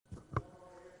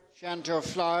Chantor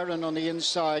Flower, and on the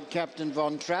inside, Captain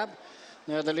Von Trapp.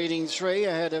 They're the leading three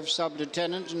ahead of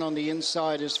Sub-Lieutenant, and on the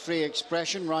inside is Free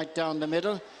Expression right down the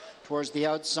middle towards the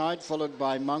outside, followed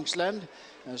by Monksland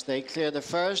as they clear the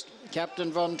first.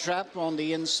 Captain Von Trapp on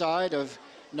the inside of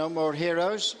No More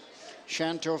Heroes.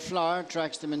 Chantor Flower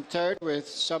tracks them in third with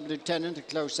Sub-Lieutenant a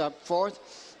close up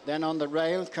fourth. Then on the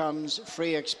rail comes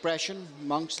Free Expression.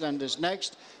 Monksland is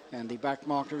next, and the back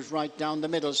marker is right down the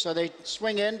middle. So they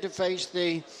swing in to face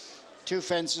the two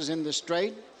fences in the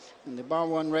straight. In the bar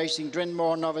one racing,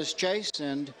 Drinmore Novice Chase,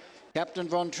 and Captain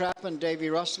Von Trapp and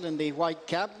Davy Russell in the white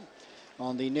cap.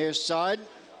 On the near side,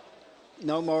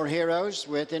 No More Heroes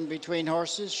with in between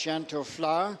horses, Chantor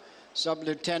Flower.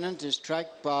 Sub-Lieutenant is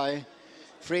tracked by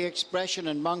Free Expression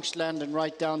and Monksland, and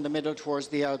right down the middle towards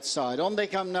the outside. On they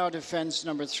come now to fence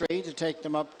number 3 to take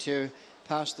them up to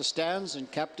past the stands,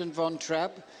 and Captain Von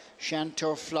Trapp,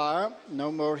 Chantor Flower,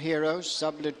 No More Heroes,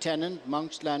 Sub-Lieutenant,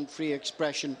 Monksland, Free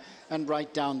Expression, and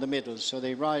right down the middle. So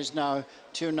they rise now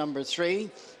to number 3,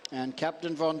 and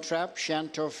Captain Von Trapp,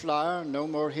 Chantor Flower, No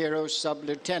More Heroes,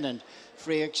 Sub-Lieutenant,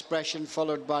 Free Expression,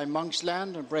 followed by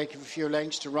Monksland, a break of a few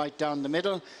lengths to right down the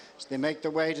middle. So they make their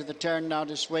way to the turn now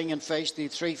to swing and face the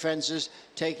three fences,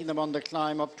 taking them on the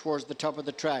climb up towards the top of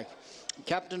the track.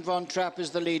 Captain Von Trapp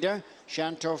is the leader,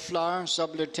 Chantor Flower,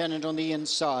 Sub-Lieutenant on the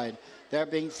inside. They're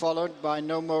being followed by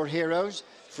No More Heroes,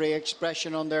 Free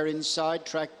Expression on their inside,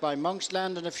 tracked by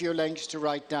Monksland, and a few lengths to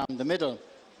right down the middle.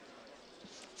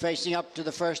 Facing up to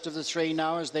the first of the three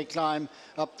now as they climb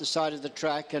up the side of the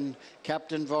track, and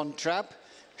Captain Von Trapp,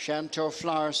 Chantor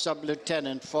Flower,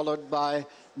 Sub-Lieutenant, followed by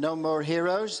No More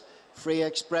Heroes, Free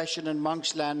Expression and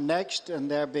Monksland next,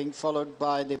 and they're being followed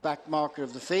by the back marker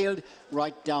of the field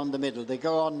right down the middle. They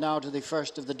go on now to the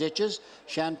first of the ditches.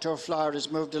 Chantor Flower has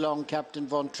moved along Captain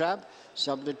Von Trapp.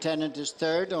 Sub-Lieutenant is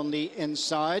third on the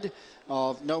inside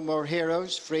of No More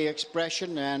Heroes, Free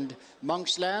Expression and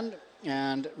Monksland,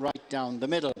 and right down the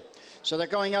middle. So they're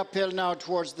going uphill now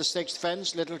towards the sixth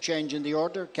fence. Little change in the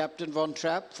order. Captain Von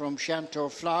Trapp from Chantor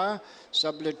Flower,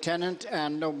 Sub-Lieutenant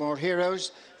and No More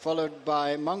Heroes, followed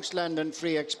by Monksland and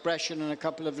Free Expression, and a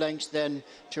couple of lengths then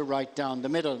to right down the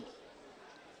middle.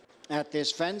 At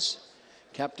this fence,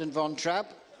 Captain Von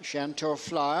Trapp, Chantor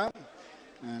Flower,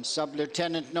 and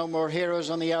Sub-Lieutenant No More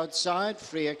Heroes on the outside,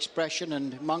 Free Expression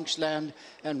and Monksland,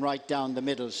 and right down the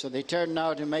middle. So they turn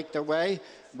now to make their way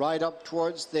right up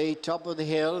towards the top of the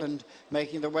hill, and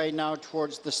making their way now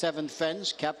towards the seventh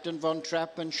fence. Captain Von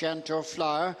Trapp and Chantor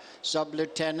Flower,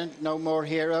 Sub-Lieutenant, No More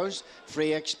Heroes,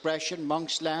 Free Expression,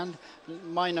 Monksland.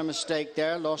 Minor mistake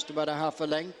there, lost about a half a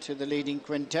length to the leading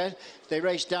quintet. They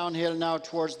race downhill now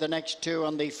towards the next two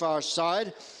on the far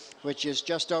side, which is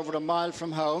just over a mile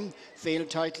from home. Field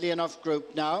tightly enough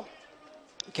grouped now.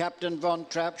 Captain Von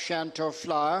Trapp, Chantor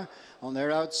Flower. On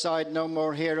their outside, No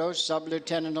More Heroes,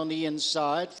 Sub-Lieutenant on the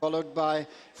inside, followed by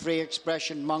Free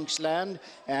Expression, Monksland,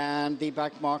 and the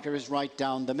back marker is right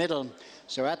down the middle.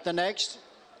 So at the next,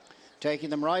 taking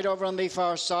them right over on the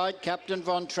far side, Captain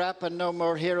Von Trapp and No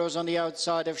More Heroes on the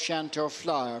outside of Chantor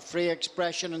Flower. Free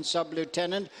Expression and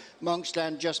Sub-Lieutenant,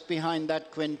 Monksland just behind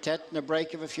that quintet, and a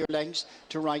break of a few lengths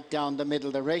to right down the middle.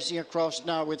 They're racing across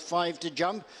now with 5 to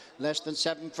jump, less than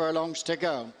 7 furlongs to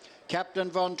go.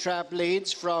 Captain Von Trapp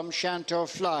leads from Chantor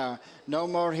Flower. No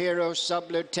More Heroes,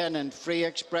 Sub-Lieutenant, Free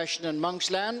Expression and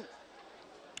Monksland.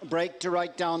 Break to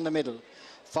right down the middle.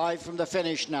 5 from the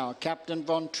finish now. Captain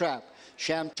Von Trapp,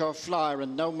 Chantor Flower,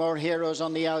 and No More Heroes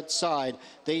on the outside.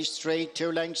 These three,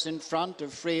 2 lengths in front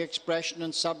of Free Expression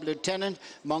and Sub-Lieutenant.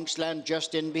 Monksland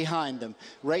just in behind them.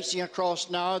 Racing across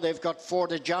now, they've got 4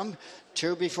 to jump.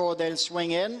 2 before they'll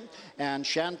swing in, and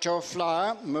Chantor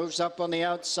Flower moves up on the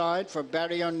outside for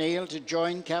Barry O'Neill to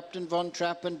join Captain Von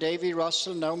Trapp and Davy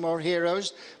Russell. No More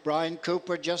Heroes, Brian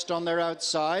Cooper just on their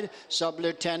outside.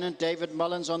 Sub-Lieutenant David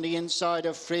Mullins on the inside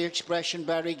of Free Expression,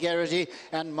 Barry Geraghty,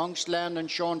 and Monksland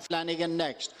and Sean Flanagan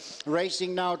next.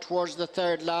 Racing now towards the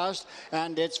third last,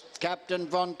 and it's Captain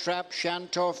Von Trapp,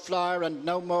 Chantor Flower, and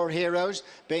No More Heroes,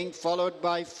 being followed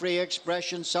by Free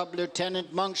Expression,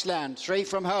 Sub-Lieutenant, Monksland. 3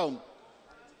 from home.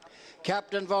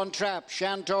 Captain Von Trapp,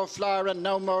 Chantor Flower, and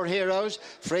No More Heroes.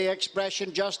 Free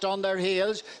Expression just on their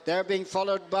heels. They're being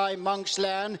followed by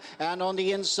Monksland, and on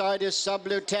the inside is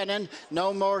Sub-Lieutenant.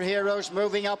 No More Heroes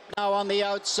moving up now on the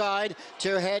outside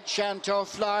to head Chantor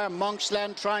Flower.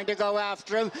 Monksland trying to go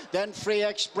after him. Then Free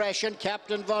Expression,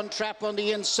 Captain Von Trapp on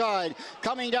the inside.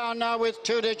 Coming down now with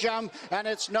 2 to jump, and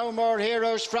it's No More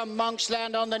Heroes from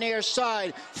Monksland on the near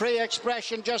side. Free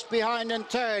Expression just behind in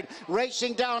third.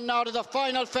 Racing down now to the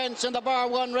final fence in the bar Star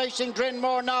One Racing,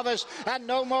 Drinmore Novice, and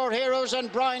No More Heroes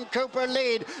and Brian Cooper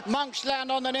lead.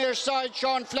 Monksland on the near side,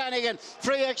 Sean Flanagan.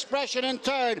 Free Expression in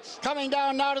third. Coming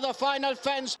down now to the final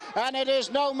fence, and it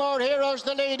is No More Heroes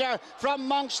the leader from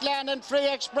Monksland and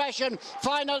Free Expression.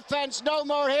 Final fence, No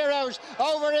More Heroes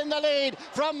over in the lead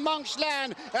from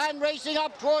Monksland, and racing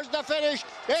up towards the finish.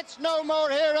 It's No More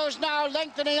Heroes now,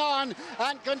 lengthening on,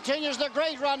 and continues the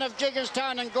great run of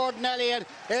Jiggerstown and Gordon Elliott.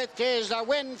 It is a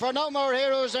win for No More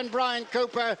Heroes and Brian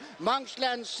Cooper.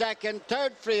 Monksland second,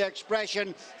 third Free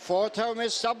Expression, fourth home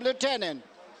is Sub Lieutenant.